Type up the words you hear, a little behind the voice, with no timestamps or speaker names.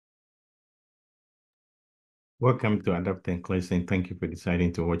Welcome to Adapt and Class, and thank you for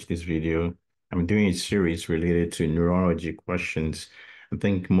deciding to watch this video. I'm doing a series related to neurology questions. I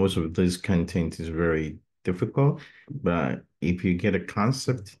think most of this content is very difficult, but if you get a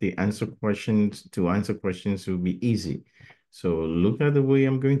concept, to answer questions will be easy. So look at the way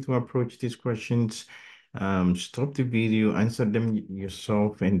I'm going to approach these questions. Stop the video, answer them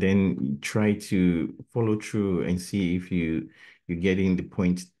yourself, and then try to follow through and see if you're getting the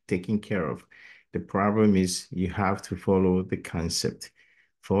point taken care of. The problem is you have to follow the concept.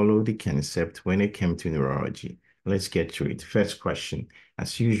 Follow the concept when it comes to neurology. Let's get to it. First question.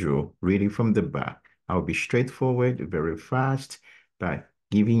 As usual, reading from the back. I'll be straightforward, very fast, by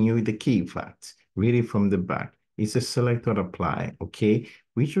giving you the key facts. Reading from the back. It's a select or apply, okay?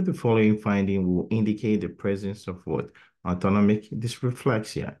 Which of the following findings will indicate the presence of what? Autonomic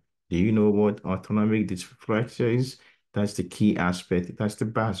dysreflexia. Do you know what autonomic dysreflexia is? That's the key aspect. That's the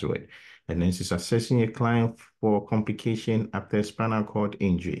buzzword. And then it's assessing a client for complication after spinal cord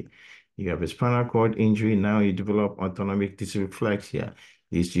injury. You have a spinal cord injury, now you develop autonomic dysreflexia.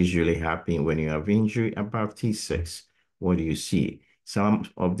 This usually happens when you have injury above T6. What do you see? Some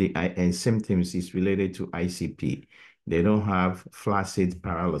of the symptoms is related to ICP. They don't have flaccid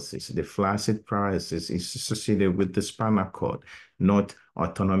paralysis. The flaccid paralysis is associated with the spinal cord, not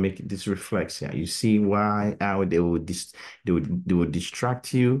autonomic dysreflexia. You see how they will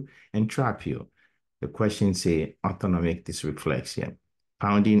distract you and trap you. The question say autonomic dysreflexia,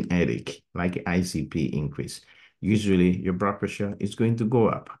 pounding headache like ICP increase. Usually your blood pressure is going to go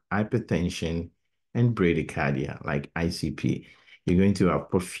up, hypertension and bradycardia like ICP. You're going to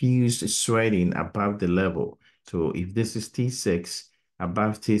have profuse sweating above the level. So if this is T6,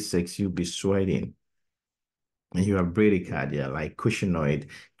 above T6, you'll be sweating. And you have bradycardia like Cushing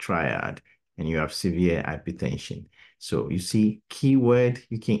Triad, and you have severe hypertension. So you see, keyword,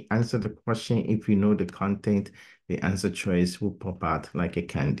 you can answer the question if you know the content, the answer choice will pop out like a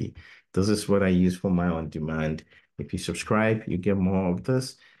candy. This is what I use for my on-demand. If you subscribe, you get more of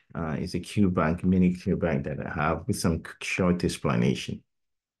this. It's a QBank, mini QBank that I have with some short explanation.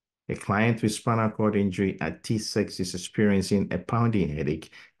 A client with spinal cord injury at T6 is experiencing a pounding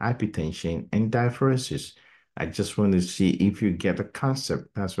headache, hypertension, and diaphoresis. I just want to see if you get a concept.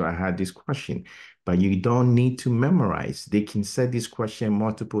 That's why I had this question. But you don't need to memorize. They can set this question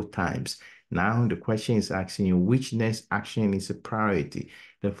multiple times. Now the question is asking you which next action is a priority.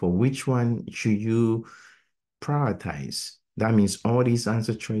 Therefore, which one should you prioritize? That means all these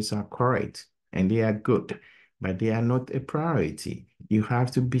answer choices are correct and they are good, but they are not a priority. You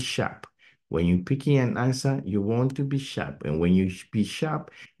have to be sharp. When you're picking an answer, you want to be sharp. And when you be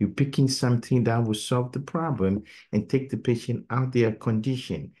sharp, you're picking something that will solve the problem and take the patient out their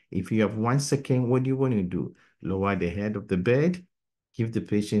condition. If you have 1 second, what do you want to do? Lower the head of the bed, give the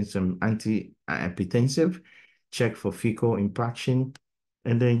patient some antihypertensive, check for fecal impaction,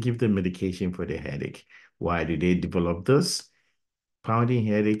 and then give the medication for the headache. Why do they develop this? Pounding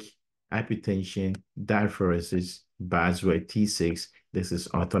headache, hypertension, diaphoresis, buzzword T6. This is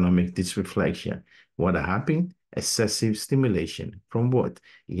autonomic dysreflexia. What happened? Excessive stimulation from what?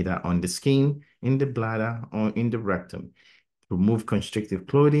 Either on the skin, in the bladder, or in the rectum. Remove constrictive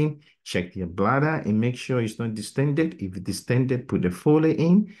clothing, check your bladder, and make sure it's not distended. If it's distended, put the Foley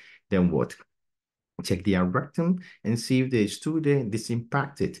in. Then what? Check the rectum and see if there's stool there,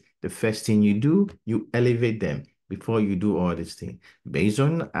 disimpact it. The first thing you do, you elevate them before you do all this thing. Based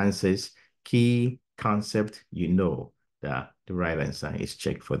on answers, key concept, you know that the right answer is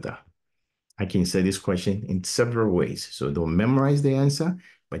check for that. I can say this question in several ways. So don't memorize the answer,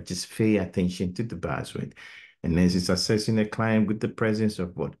 but just pay attention to the buzzword. And then it's assessing a client with the presence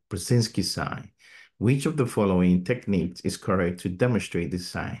of what? Brudzinski sign. Which of the following techniques is correct to demonstrate this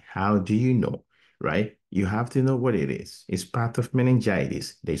sign? How do you know? Right? You have to know what it is. It's part of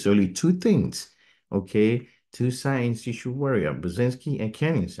meningitis. There's only two things, okay? Two signs you should worry about, Brudzinski and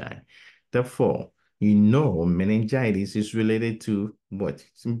Kernig sign. Therefore, you know meningitis is related to what?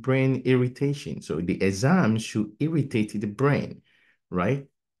 Some brain irritation. So the exam should irritate the brain, right?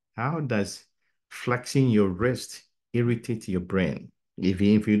 How does flexing your wrist irritate your brain? If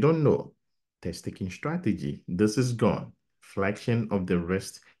you don't know, test-taking strategy, this is gone. Flexion of the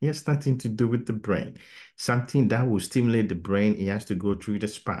wrist, it has nothing to do with the brain. Something that will stimulate the brain, it has to go through the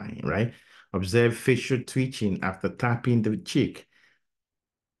spine, right? Observe facial twitching after tapping the cheek.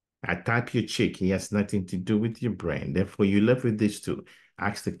 I tap your cheek, it has nothing to do with your brain. Therefore, you left with these two.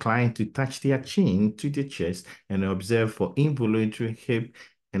 Ask the client to touch their chin to the chest and observe for involuntary hip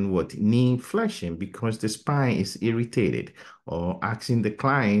and what? Knee flexion because the spine is irritated. Or asking the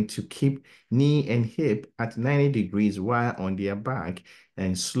client to keep knee and hip at 90 degrees while on their back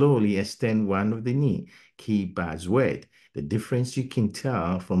and slowly extend one of the knee. Key buzzword. The difference you can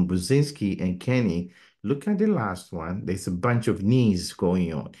tell from Brudzinski and Kernig. Look at the last one. There's a bunch of knees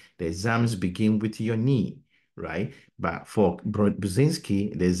going on. The exams begin with your knee, right? But for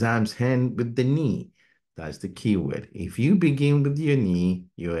Brudzinski, the exams end with the knee. That's the key word. If you begin with your knee,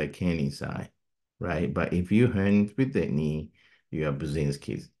 you're a Kernig side, right? But if you end with the knee, you are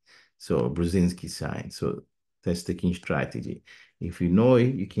Brudzinski's. So Brudzinski side. So test taking strategy. If you know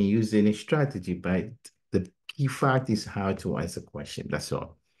it, you can use any strategy, but the key fact is how to answer question. That's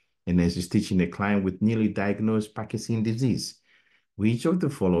all. And as is teaching a client with newly diagnosed Parkinson's disease, which of the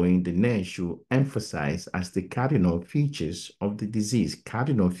following the nurse should emphasize as the cardinal features of the disease?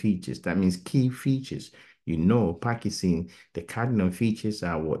 Cardinal features, that means key features. You know, Parkinson, the cardinal features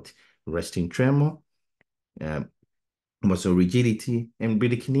are what? Resting tremor, uh, muscle rigidity, and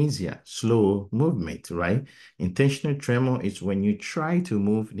bradykinesia, slow movement, right? Intentional tremor is when you try to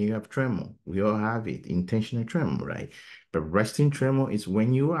move and you have tremor. We all have it, intentional tremor, right? But resting tremor is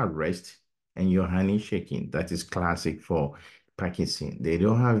when you are rest and your hand is shaking. That is classic for Parkinson. They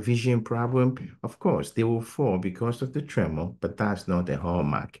don't have vision problem. Of course, they will fall because of the tremor, but that's not a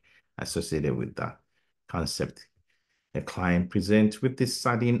hallmark associated with that concept. A client presents with the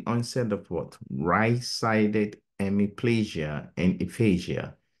sudden onset of what? Right-sided hemiplegia and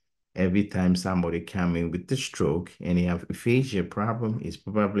aphasia. Every time somebody come in with the stroke and you have aphasia problem, is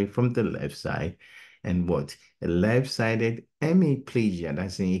probably from the left side. And what? A left-sided hemiplegia.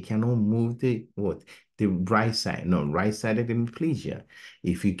 That's saying you cannot move the what? The right side. No, right-sided hemiplegia.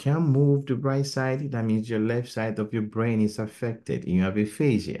 If you can't move the right side, that means your left side of your brain is affected and you have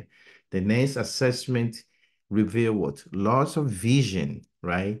aphasia. The next assessment reveal what? Loss of vision,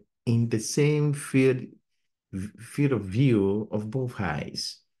 right? In the same field of view of both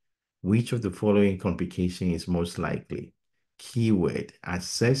eyes. Which of the following complication is most likely? Keyword,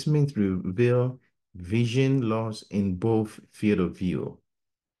 assessment reveal vision loss in both field of view.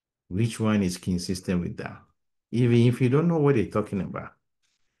 Which one is consistent with that? Even if you don't know what they're talking about,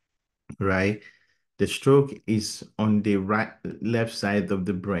 right? The stroke is on the left side of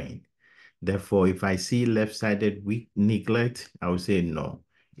the brain. Therefore, if I see left-sided weak neglect, I would say no.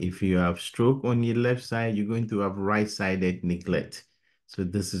 If you have stroke on your left side, you're going to have right-sided neglect. So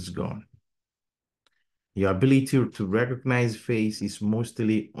this is gone. Your ability to recognize face is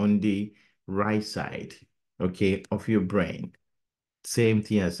mostly on the right side, okay, of your brain. Same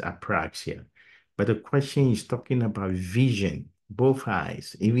thing as apraxia. But the question is talking about vision, both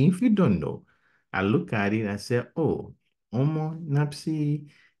eyes. Even if you don't know, I look at it and say, oh, homonapsy,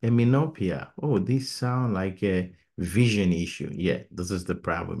 hemianopsia. Oh, this sound like a vision issue. Yeah, this is the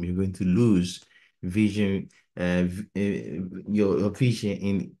problem. You're going to lose vision, your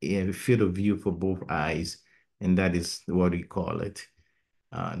vision in a field of view for both eyes. And that is what we call it.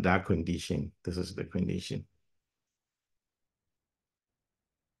 That condition. This is the condition.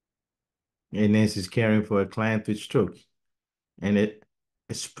 A nurse is caring for a client with stroke and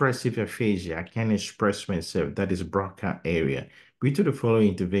expressive aphasia. I can't express myself. That is broca area. Which of the following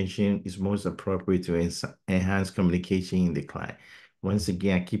intervention is most appropriate to enhance communication in the client? Once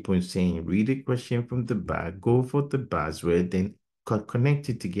again, I keep on saying, read the question from the back, go for the buzzword, then connect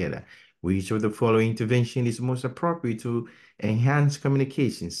it together. Which of the following intervention is most appropriate to enhance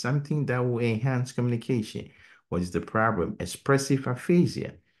communication? Something that will enhance communication. What is the problem? Expressive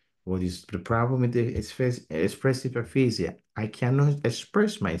aphasia. What is the problem with the expressive aphasia? I cannot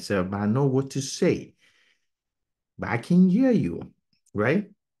express myself, but I know what to say. But I can hear you,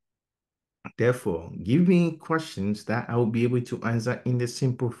 right? Therefore, give me questions that I will be able to answer in the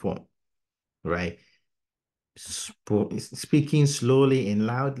simple form, right? Speaking slowly and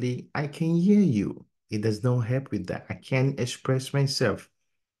loudly, I can hear you. It does not help with that. I can't express myself.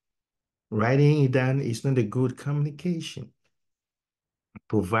 Writing it down is not a good communication.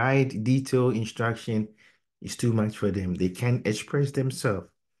 Provide detailed instruction is too much for them. They can't express themselves.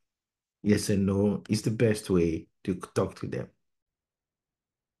 Yes and no is the best way to talk to them.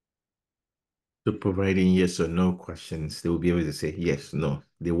 So providing yes or no questions, they will be able to say yes, no.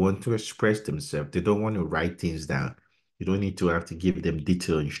 They want to express themselves. They don't want to write things down. You don't need to have to give them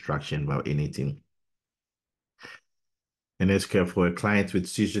detailed instruction about anything. And let's care for a client with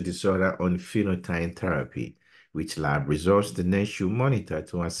seizure disorder on Phenytoin therapy, which lab results the nurse should monitor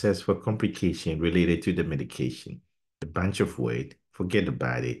to assess for complication related to the medication. A bunch of weight, forget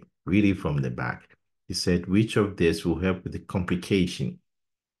about it, read it from the back. He said, which of this will help with the complication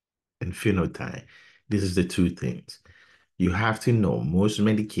and Phenytoin? This is the two things. You have to know most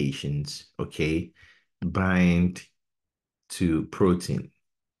medications, okay, bind to protein,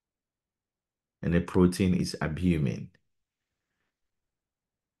 and the protein is albumin.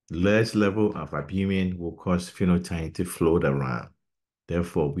 Less level of albumin will cause phenytoin to float around.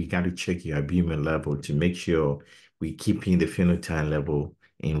 Therefore, we got to check your albumin level to make sure we're keeping the phenytoin level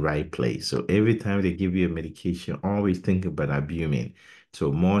in right place. So every time they give you a medication, always think about albumin.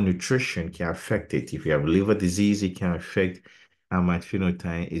 So more nutrition can affect it. If you have liver disease, it can affect how much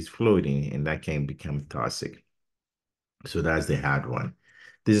phenytoin is floating, and that can become toxic. So that's the hard one.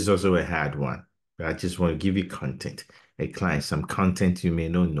 This is also a hard one, but I just want to give you content. A client, some content you may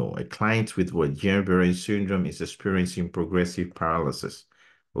not know. A client with what Guillain-Barré syndrome is experiencing progressive paralysis.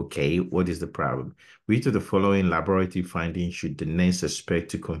 Okay, what is the problem? Which of the following laboratory findings should the nurse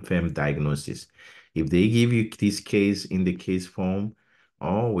expect to confirm diagnosis? If they give you this case in the case form,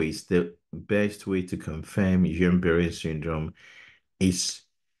 always the best way to confirm Guillain-Barré syndrome is,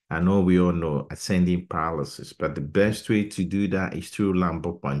 I know we all know, ascending paralysis, but the best way to do that is through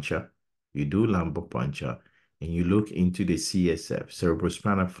lumbar puncture. You do lumbar puncture and you look into the CSF,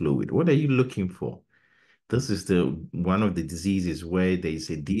 cerebrospinal fluid. What are you looking for? This is the one of the diseases where there is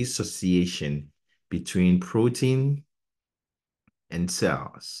a dissociation between protein and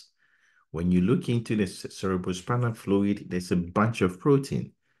cells. When you look into the cerebrospinal fluid, there's a bunch of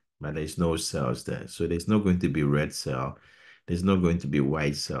protein, but there's no cells there. So there's not going to be red cell. There's not going to be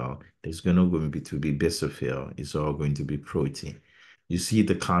white cell. There's not going to be basophil. It's all going to be protein. You see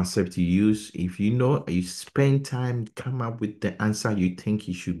the concept you use. If you know, you spend time, come up with the answer you think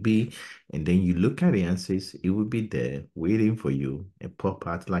it should be, and then you look at the answers, it will be there waiting for you and pop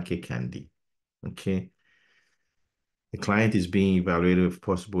out like a candy. Okay. The client is being evaluated with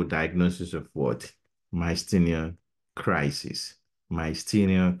possible diagnosis of what? Myasthenia crisis.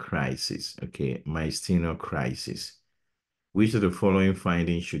 Myasthenia crisis. Okay, myasthenia crisis. Which of the following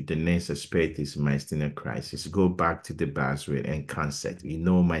findings should the nurse expect is myasthenia crisis? Go back to the buzzword and concept. You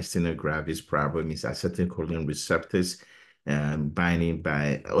know, myasthenia gravis problem is acetylcholine receptors binding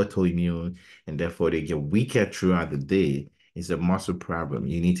by autoimmune, and therefore they get weaker throughout the day. It's a muscle problem.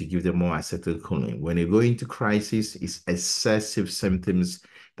 You need to give them more acetylcholine. When they go into crisis, it's excessive symptoms.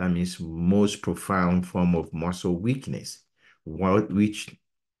 That means most profound form of muscle weakness, which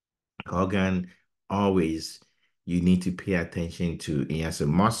organ always you need to pay attention to. It has a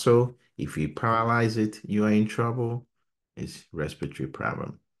muscle. If you paralyze it, you are in trouble. It's respiratory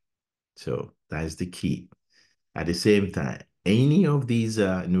problem. So that's the key. At the same time, any of these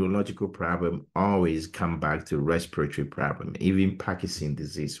neurological problem always come back to respiratory problem. Even Parkinson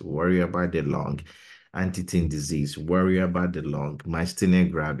disease, worry about the lung. Huntington disease, worry about the lung.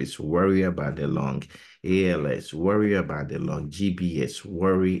 Myasthenia gravis, worry about the lung. ALS, worry about the lung. GBS,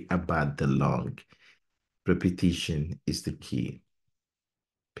 worry about the lung. Repetition is the key.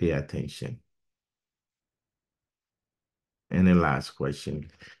 Pay attention. And the last question,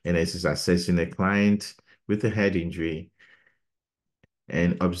 and this is assessing a client with a head injury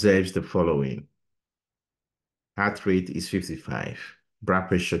and observes the following. Heart rate is 55, blood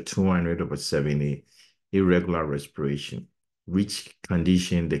pressure 200/70, irregular respiration. Which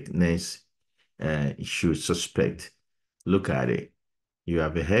condition the nurse should suspect? Look at it. You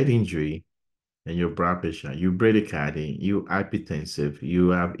have a head injury and your blood pressure, you bradycardia, you hypertensive, you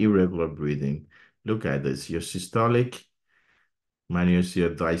have irregular breathing. Look at this. Your systolic minus your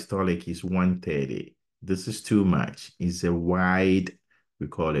diastolic is 130. This is too much. It's a wide, we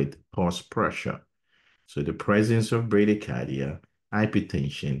call it pulse pressure. So the presence of bradycardia,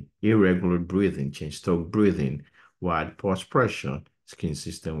 hypertension, irregular breathing, change stroke breathing, wide pulse pressure is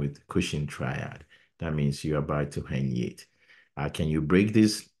consistent with Cushing triad. That means you're about to herniate. Can you break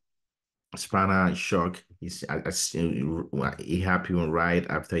this? Spinal shock is it happens right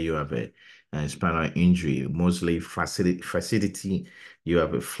after you have a spinal injury, mostly facility. You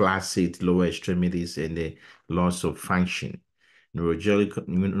have a flaccid lower extremities and the loss of function.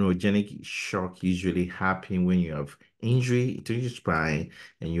 Neurogenic shock usually happen when you have injury to your spine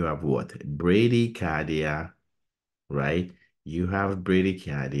and you have what? Bradycardia, right? You have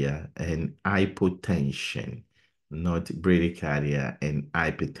bradycardia and hypotension, not bradycardia and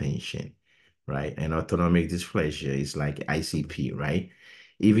hypertension, right? And autonomic dysplasia is like ICP, right?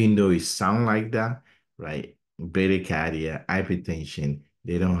 Even though it sounds like that, right? Bradycardia, hypertension,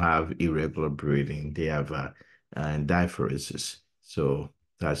 they don't have irregular breathing. They have diaphoresis. So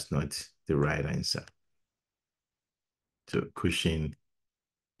that's not the right answer. So Cushing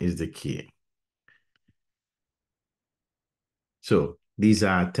is the key. So these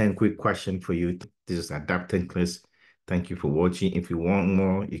are 10 quick questions for you. This is Adapting Class. Thank you for watching. If you want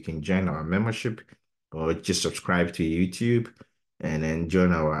more, you can join our membership or just subscribe to YouTube and then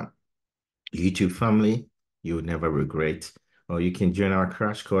join our YouTube family. You will never regret. Or you can join our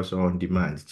crash course on demand.